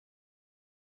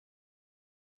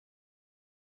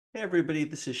Hey everybody,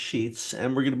 this is Sheets,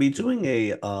 and we're going to be doing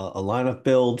a lineup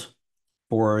build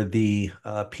for the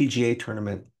PGA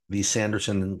tournament, the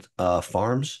Sanderson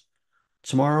Farms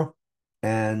tomorrow,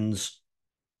 and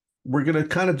we're going to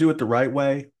kind of do it the right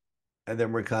way, and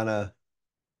then we're kind of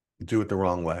do it the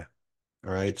wrong way.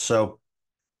 All right. So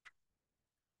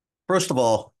first of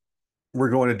all, we're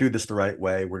going to do this the right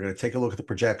way. We're going to take a look at the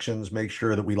projections, make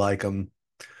sure that we like them.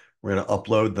 We're going to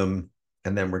upload them,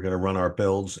 and then we're going to run our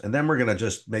builds, and then we're going to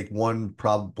just make one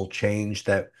probable change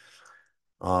that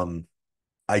um,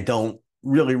 I don't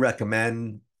really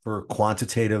recommend for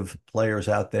quantitative players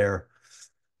out there.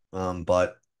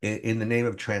 But in the name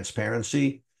of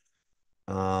transparency,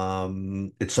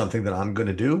 it's something that I'm going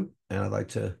to do, and I'm going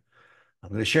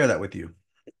to share that with you.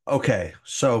 Okay,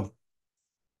 so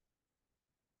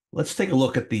let's take a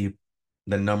look at the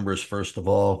numbers first of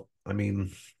all. I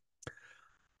mean,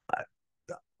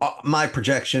 my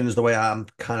projections, the way I'm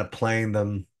kind of playing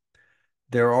them,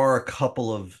 there are a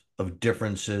couple of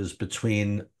differences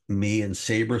between me and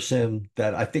sabersim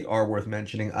that I think are worth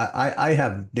mentioning. I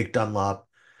have Nick Dunlop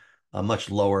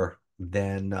much lower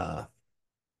than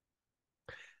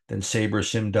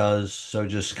sabersim does, so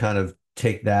just kind of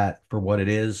take that for what it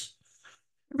is.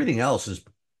 Everything else is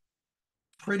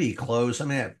pretty close. I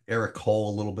mean, I have Eric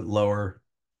Cole a little bit lower,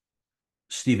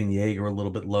 Steven Yeager a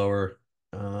little bit lower.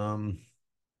 Um,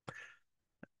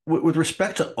 with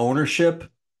respect to ownership,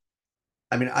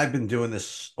 I mean, I've been doing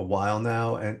this a while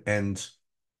now, and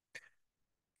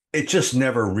it just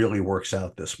never really works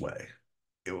out this way.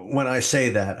 When I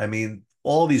say that, I mean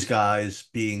all these guys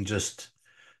being just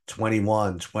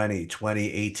 21, 20,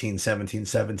 20, 18, 17,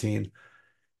 17.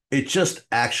 It just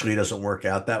actually doesn't work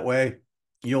out that way.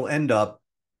 You'll end up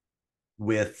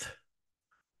with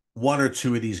one or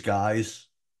two of these guys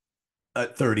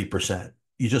at 30%.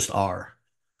 You just are.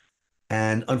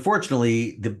 And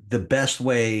unfortunately, the best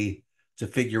way to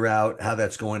figure out how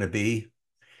that's going to be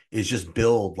is just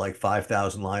build like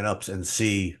 5,000 lineups and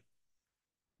see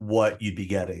what you'd be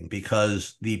getting,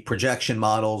 because the projection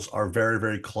models are very,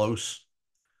 very close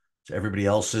to everybody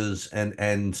else's.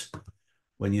 And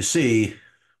when you see,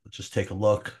 let's just take a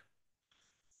look.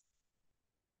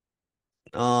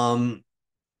 Um,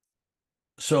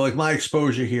 so like my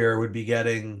exposure here would be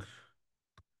getting,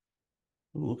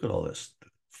 ooh, look at all this,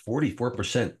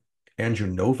 44% Andrew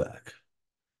Novak.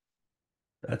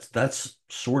 That's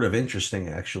sort of interesting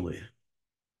actually.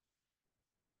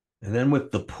 And then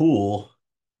with the pool,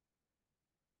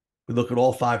 we look at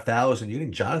all 5,000. You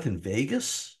think Jonathan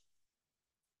Vegas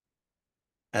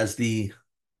as the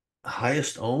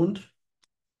highest owned?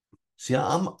 See,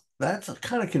 that's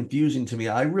kind of confusing to me.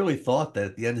 I really thought that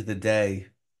at the end of the day,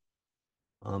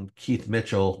 Keith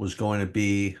Mitchell was going to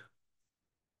be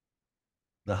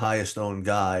the highest owned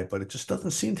guy, but it just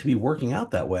doesn't seem to be working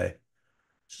out that way.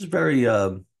 This is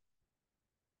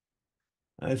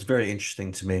it's very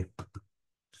interesting to me.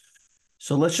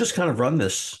 So let's just kind of run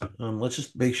this. Let's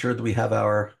just make sure that we have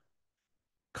our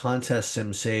contest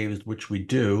sim saved, which we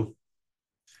do.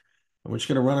 And we're just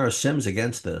going to run our sims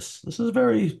against this. This is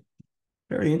very,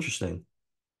 very interesting.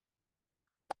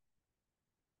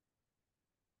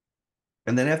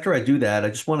 And then after I do that, I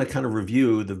just want to kind of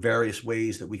review the various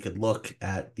ways that we could look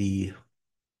at the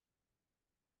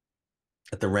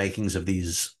rankings of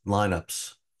these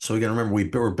lineups. So we got to remember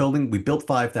we built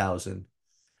 5,000,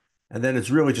 and then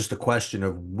it's really just a question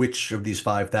of which of these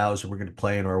 5,000 we're going to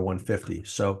play in our 150.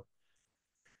 So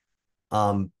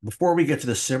before we get to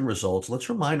the sim results, let's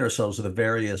remind ourselves of the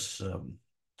various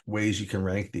ways you can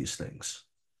rank these things.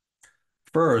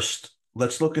 First,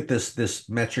 let's look at this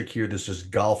metric here. This is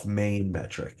golf main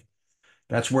metric.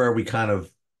 That's where we kind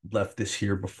of left this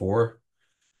here before.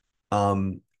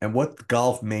 And what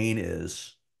golf main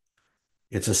is,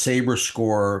 it's a Sabre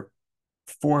score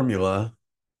formula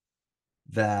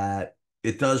that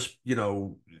it does,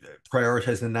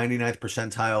 prioritize the 99th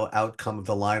percentile outcome of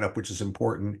the lineup, which is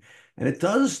important. And it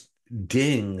does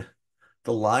ding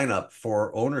the lineup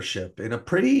for ownership in a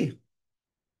pretty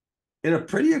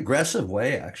aggressive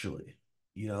way, actually.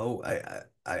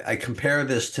 I compare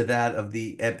this to that of of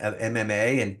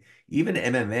MMA, and even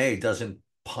MMA doesn't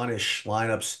punish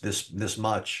lineups this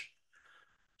much.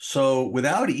 So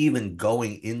without even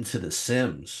going into the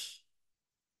Sims,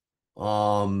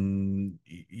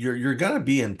 you're gonna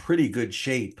be in pretty good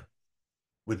shape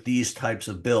with these types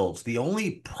of builds. The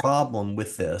only problem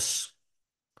with this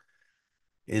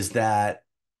is that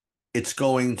it's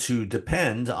going to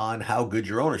depend on how good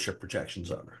your ownership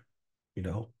projections are, you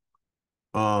know.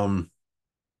 Um,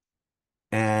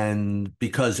 and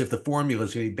because if the formula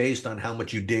is going to be based on how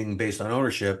much you ding based on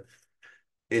ownership,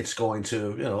 it's going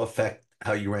to, affect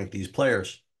how you rank these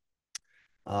players.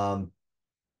 Um,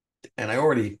 and I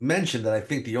already mentioned that I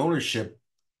think the ownership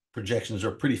projections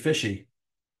are pretty fishy.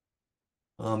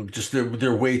 Just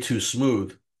they're way too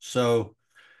smooth. So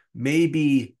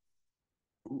maybe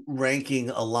ranking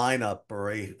a lineup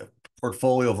or a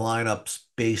portfolio of lineups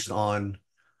based on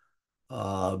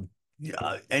uh,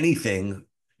 anything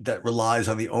that relies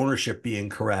on the ownership being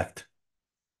correct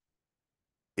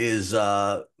is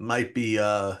might be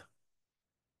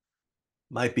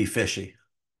fishy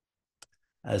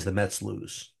as the Mets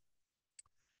lose.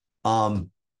 Um,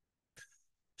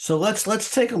 so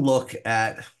let's take a look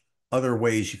at other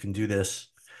ways you can do this.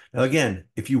 Now, again,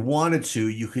 if you wanted to,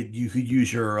 you could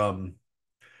use your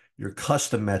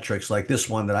custom metrics like this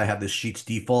one that I have, this Sheets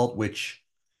default, which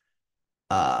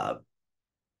uh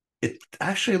it's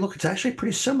actually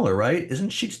pretty similar, right? Isn't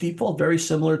Sheets default very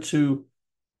similar to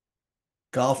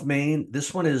Golf Main?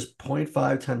 This one is zero point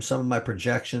 0.5 times some of my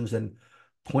projections and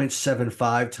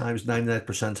 0.75 times 99th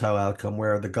percentile outcome,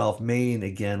 where the Golf Main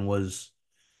again was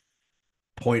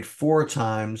zero point 0.4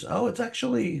 times. Oh, it's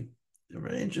actually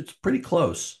range, it's pretty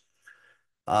close.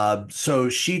 So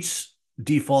Sheets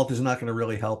default is not going to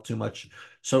really help too much.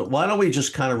 So why don't we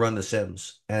just kind of run the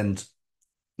Sims? And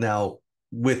now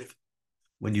with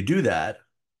when you do that,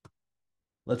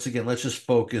 let's just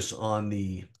focus on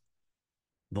the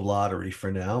lottery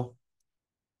for now.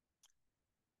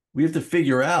 We have to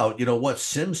figure out, what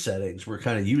sim settings we're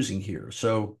kind of using here.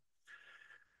 So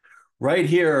right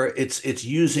here, it's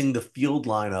using the field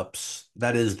lineups.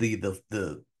 That is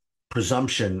the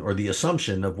presumption or the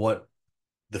assumption of what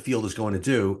the field is going to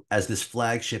do as this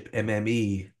flagship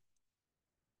MME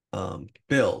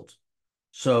build.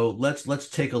 So let's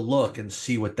take a look and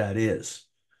see what that is.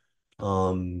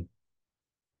 Um,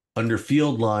 Under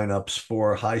field lineups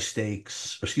for high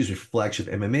stakes, or excuse me, for flagship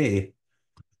MMA.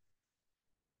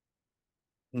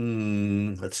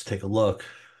 Let's take a look.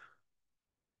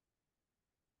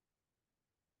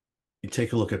 You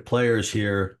take a look at players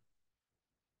here,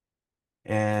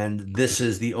 and this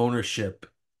is the ownership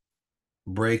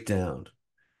breakdown.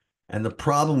 And the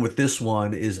problem with this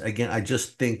one is, again, I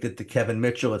just think that the Kevin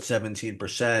Mitchell at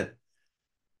 17%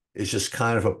 is just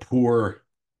kind of a poor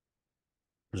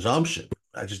presumption.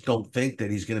 I just don't think that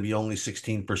he's going to be only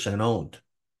 16% owned.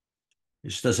 It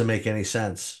just doesn't make any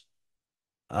sense.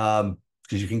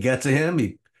 Because you can get to him,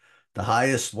 the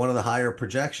highest, one of the higher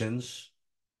projections.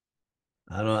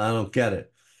 I don't get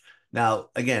it. Now,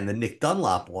 again, the Nick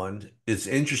Dunlop one is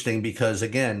interesting because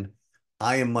again,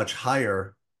 I am much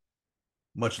higher,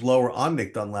 much lower on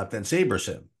Nick Dunlop than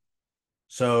sabersim.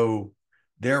 So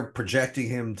they're projecting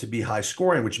him to be high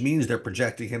scoring, which means they're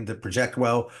projecting him to project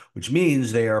well, which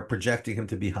means they are projecting him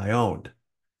to be high owned.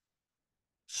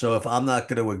 So if I'm not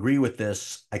going to agree with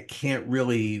this, I can't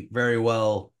really very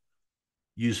well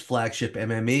use flagship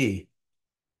MME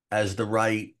as the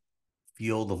right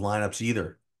field of lineups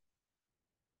either.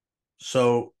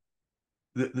 So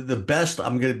the best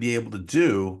I'm going to be able to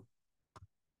do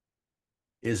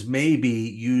is maybe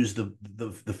use the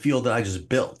field that I just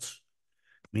built,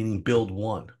 meaning build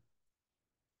one.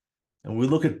 And we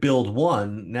look at build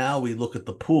one, now we look at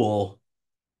the pool.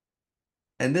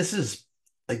 And this is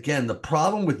again the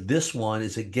problem with this one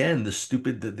is again the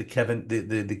stupid the Kevin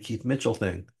the Keith Mitchell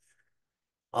thing.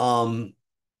 Um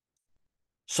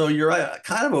so you're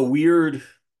kind of a weird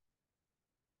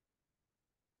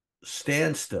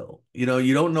standstill. You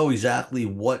don't know exactly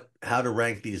how to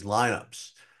rank these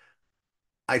lineups.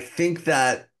 I think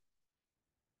that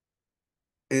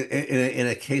in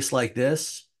a case like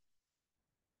this,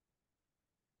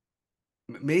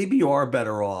 maybe you are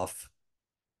better off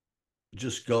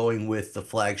just going with the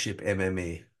flagship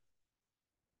MME,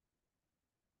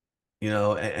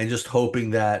 and just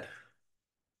hoping that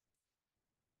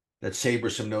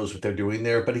Sabersim knows what they're doing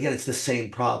there. But again, it's the same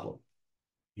problem,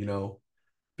 you know,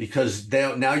 because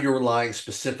now you're relying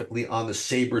specifically on the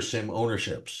Sabersim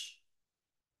ownerships.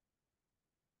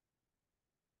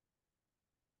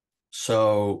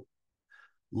 So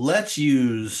let's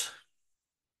use,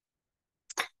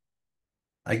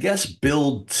 I guess,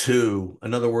 build two.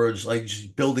 In other words, like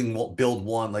just build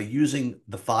one, like using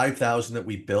the 5,000 that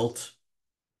we built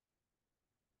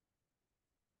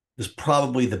is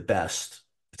probably the best.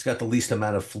 It's got the least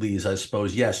amount of fleas, I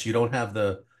suppose. Yes, you don't have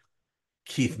the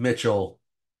Keith Mitchell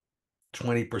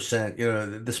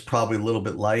 20%. This is probably a little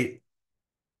bit light.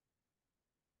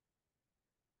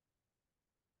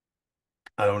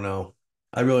 I don't know.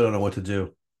 I really don't know what to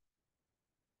do.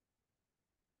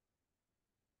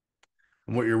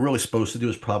 And what you're really supposed to do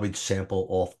is probably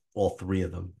sample all three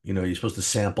of them. You're supposed to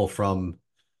sample from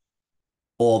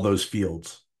all those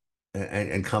fields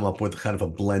and come up with kind of a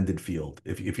blended field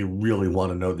if you really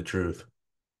want to know the truth.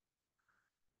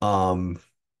 Um,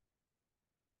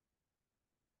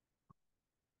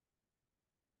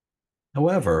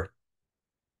 However,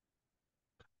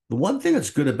 the one thing that's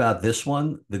good about this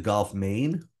one, the Golf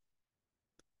Main,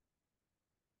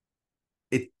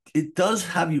 it does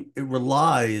have you, it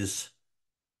relies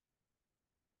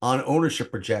on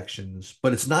ownership projections,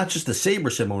 but it's not just the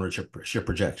SaberSim ownership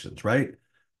projections, right?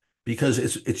 Because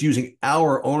it's using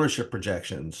our ownership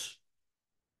projections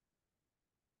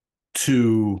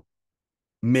to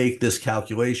make this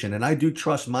calculation. And I do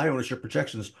trust my ownership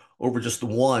projections over just the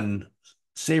one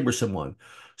SaberSim one.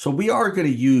 So we are going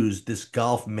to use this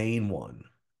Golf Main one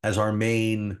as our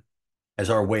as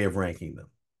our way of ranking them.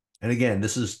 And again,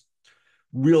 this is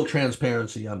real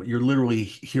transparency. You're literally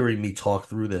hearing me talk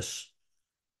through this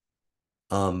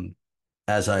um,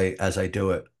 as I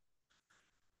do it.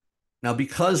 Now,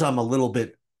 because I'm a little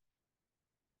bit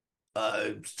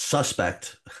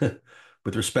suspect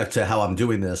with respect to how I'm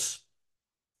doing this,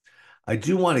 I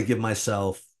do want to give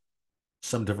myself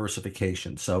some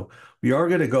diversification. So we are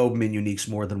going to go min uniques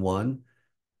more than one,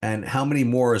 and how many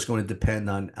more is going to depend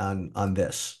on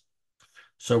this.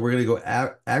 So we're going to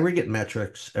go aggregate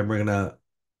metrics, and we're going to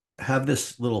have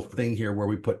this little thing here where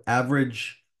we put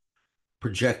average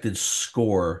projected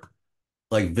score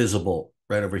like visible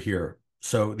right over here.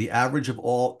 So the average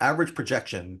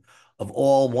projection of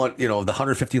all one, the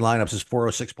 150 lineups is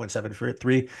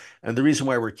 406.73. And the reason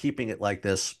why we're keeping it like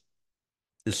this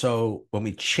is so when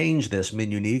we change this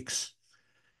min uniques,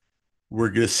 we're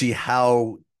going to see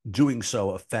how doing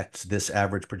so affects this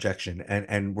average projection.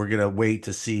 And we're going to wait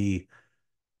to see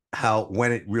how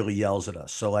when it really yells at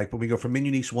us. So like when we go from min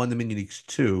uniques 1 to min uniques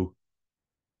 2,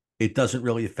 it doesn't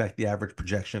really affect the average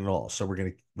projection at all. So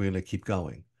we're gonna keep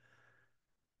going.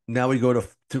 Now we go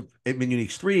to min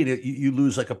uniques 3, and you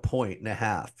lose like a point and a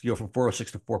half. You go from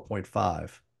 406 to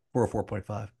 4.5,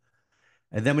 404.5.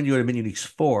 And then when you go to min uniques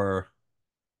 4,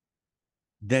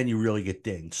 then you really get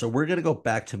dinged. So we're gonna go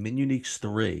back to min uniques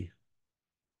 3,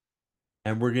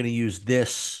 and we're gonna use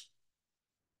this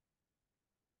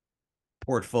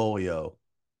portfolio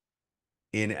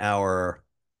in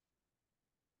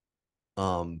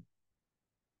um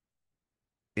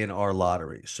our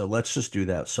lottery. So let's just do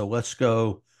that. So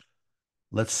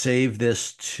let's save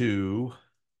this to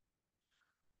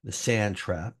the sand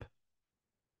trap,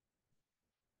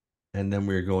 and then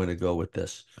we're going to go with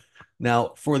this.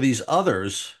 Now, for these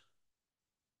others,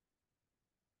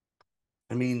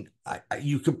 I mean,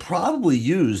 you could probably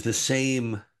use the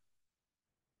same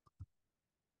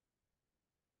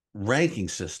ranking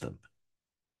system,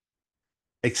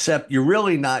 except you're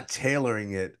really not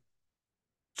tailoring it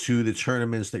to the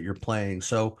tournaments that you're playing.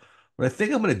 So, what I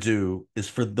think I'm going to do is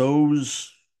for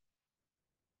those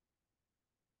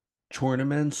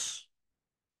tournaments,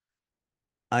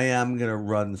 I am going to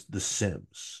run the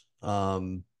Sims.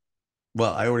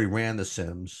 Well, I already ran the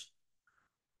Sims.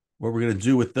 What we're going to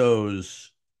do with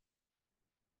those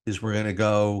is we're going to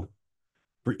go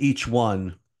for each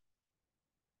one,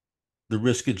 the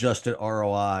risk adjusted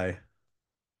ROI,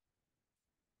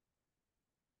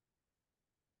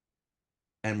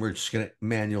 and we're just going to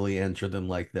manually enter them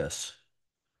like this.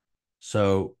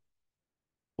 So,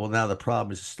 well, now the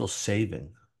problem is it's still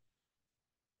saving.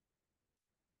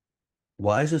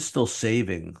 Why is it still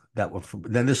saving that one?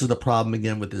 Then this is the problem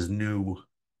again with this new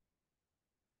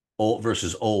old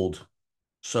versus old.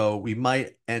 So we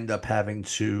might end up having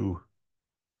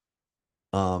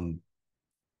um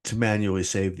to manually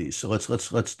save these. So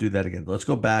let's do that again. Let's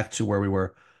go back to where we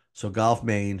were. So golf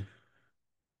main,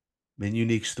 min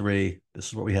uniques 3. This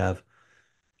is what we have.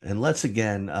 And let's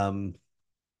again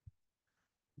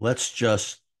let's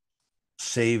just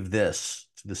save this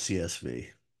to the CSV.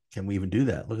 Can we even do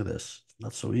that? Look at this.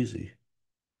 Not so easy.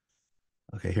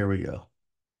 Okay, here we go.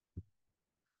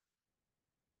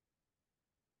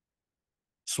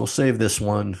 So we'll save this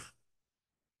one.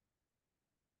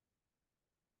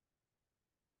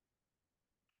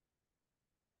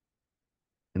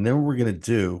 And then what we're going to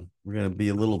do, we're going to be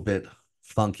a little bit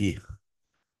funky.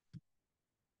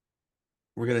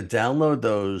 We're going to download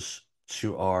those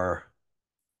to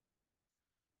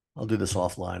I'll do this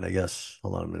offline, I guess.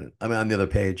 Hold on a minute. I'm on the other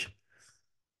page.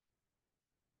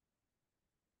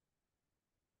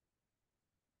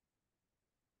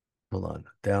 Hold on.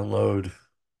 Download.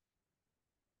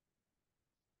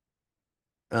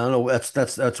 I don't know.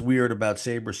 That's weird about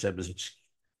SaberSim is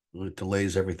it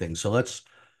delays everything. So let's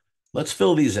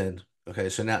fill these in. Okay,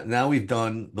 so now we've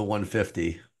done the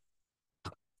 150.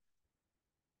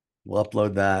 We'll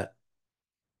upload that.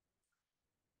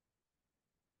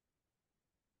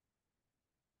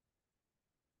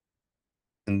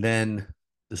 And then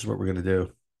this is what we're going to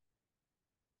do.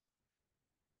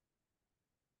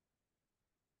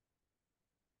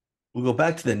 We'll go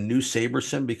back to the new Saber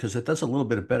sim because it does a little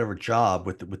bit of better of a job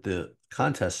with the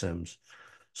contest sims.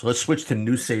 So let's switch to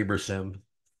new Saber sim.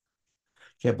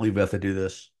 Can't believe we have to do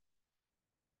this.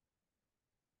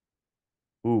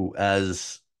 Ooh,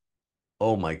 as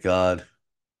oh my God.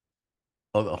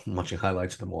 Oh, I'm watching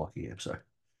highlights of the Milwaukee game. Sorry.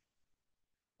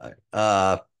 All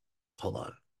right. Hold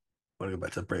on. I want to go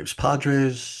back to the Braves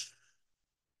Padres.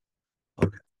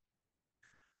 Okay.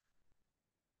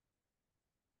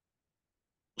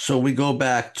 So we go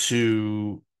back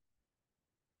to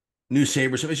new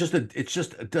Saber sim. It's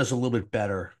just it does a little bit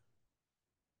better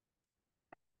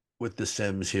with the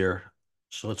Sims here.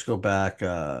 So let's go back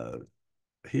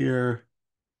here,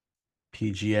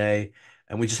 PGA,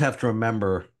 and we just have to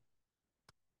remember,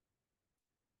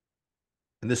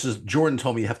 and this is Jordan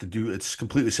told me you have to do it's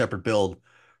completely separate build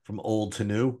from old to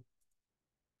new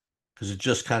because it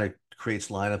just kind of creates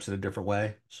lineups in a different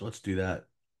way. So let's do that.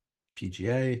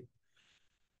 PGA,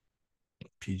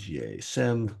 PGA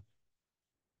Sim,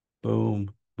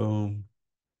 boom, boom.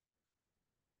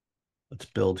 Let's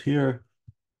build here.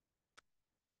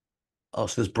 Oh,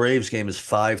 so this Braves game is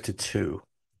 5-2.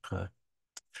 Okay.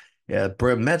 Yeah,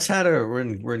 Mets had a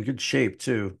we're in good shape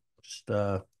too. Just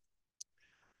it's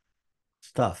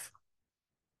tough.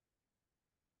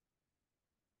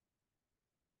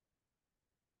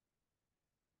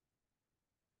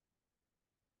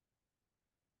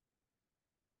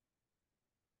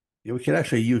 Yeah, we could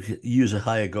actually use a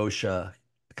Higiyosha.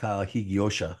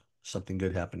 Something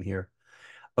good happened here.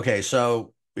 Okay,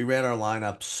 so we ran our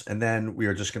lineups, and then we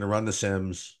are just going to run the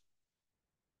Sims,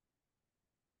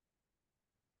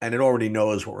 and it already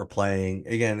knows what we're playing.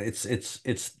 Again, it's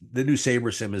the new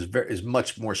Saber Sim is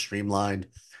much more streamlined,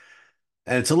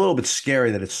 and it's a little bit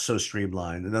scary that it's so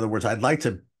streamlined. In other words, I'd like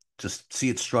to just see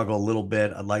it struggle a little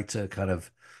bit. I'd like to kind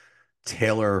of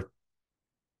tailor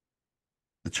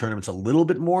the tournaments a little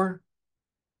bit more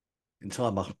until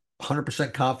I'm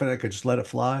 100% confident I could just let it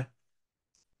fly.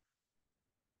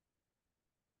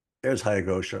 There's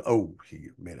Hayagosha. Oh, he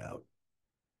made out.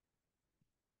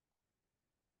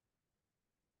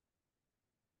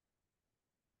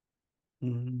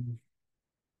 Mm.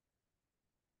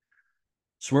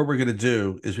 So what we're gonna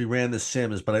do is we ran the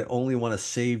Sims, but I only want to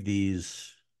save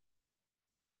these.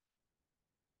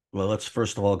 Well, let's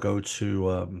first of all go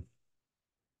to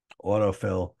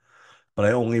autofill, but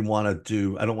I only want to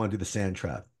do. I don't want to do the sand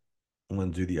trap. I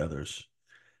want to do the others,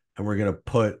 and we're gonna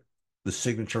put the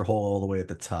signature hole all the way at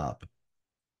the top.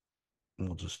 And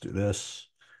we'll just do this,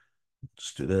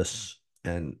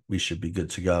 and we should be good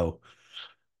to go.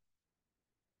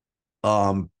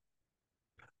 Um,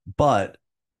 but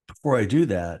before I do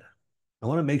that, I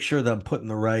want to make sure that I'm putting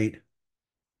the right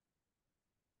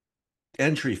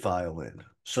entry file in.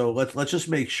 So let's just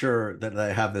make sure that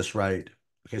I have this right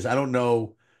because I don't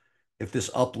know if this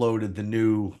uploaded the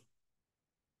new.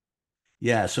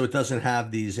 Yeah, so it doesn't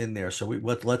have these in there. So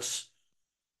let's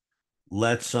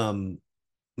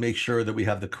make sure that we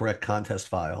have the correct contest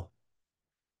file.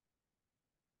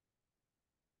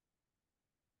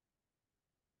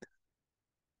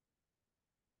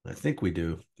 I think we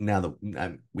do. Now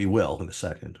that we will in a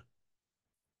second.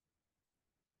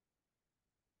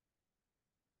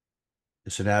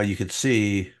 So now you could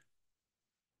see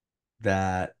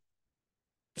that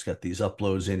it's got these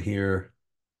uploads in here.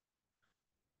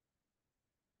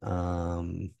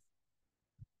 Um,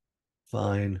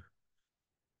 fine.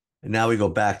 And now we go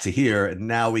back to here, and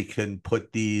now we can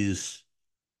put these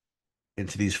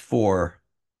into these four,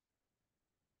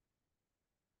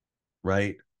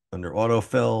 right? Under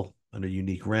autofill, under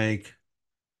unique rank,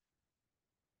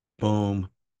 boom.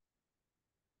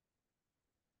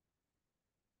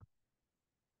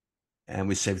 And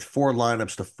we saved four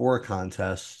lineups to four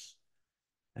contests.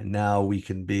 And now we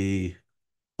can be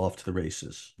off to the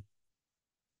races.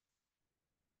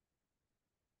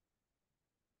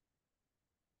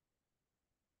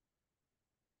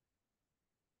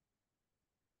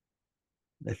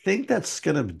 I think that's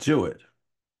gonna do it.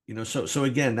 So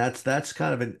again, that's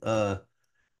kind of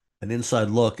an inside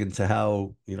look into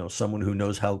how, someone who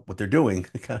knows how what they're doing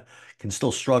can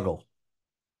still struggle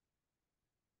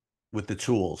with the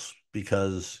tools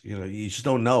because, you just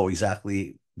don't know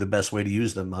exactly the best way to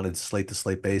use them on a slate to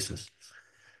slate basis.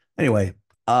 Anyway,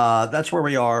 that's where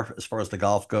we are as far as the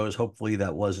golf goes. Hopefully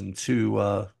that wasn't too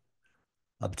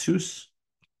obtuse.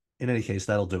 In any case,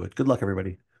 that'll do it. Good luck,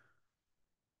 everybody.